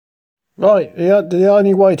Right, the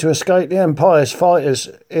only way to escape the Empire's fighters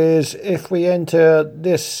is if we enter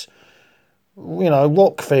this,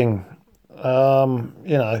 rock thing.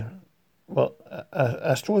 You know, what,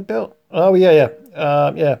 asteroid belt? Oh, yeah,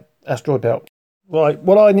 asteroid belt. Right,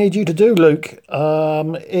 what I need you to do, Luke,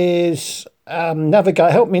 is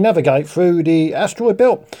help me navigate through the asteroid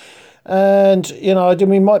belt. And, then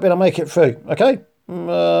we might be able to make it through, okay?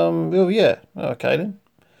 Well, yeah, okay then.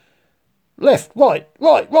 Left, right,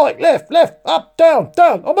 left, up, down.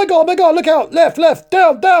 Oh my god, look out. Left,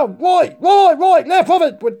 down, right, left, of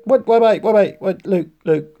it. Wait,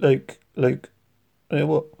 Luke.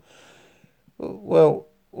 What? Well,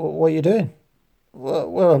 what are you doing?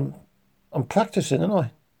 Well, I'm practicing,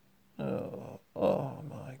 aren't I? Oh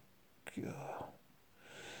my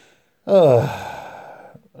god.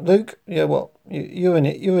 Luke, yeah, what? You're an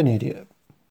idiot.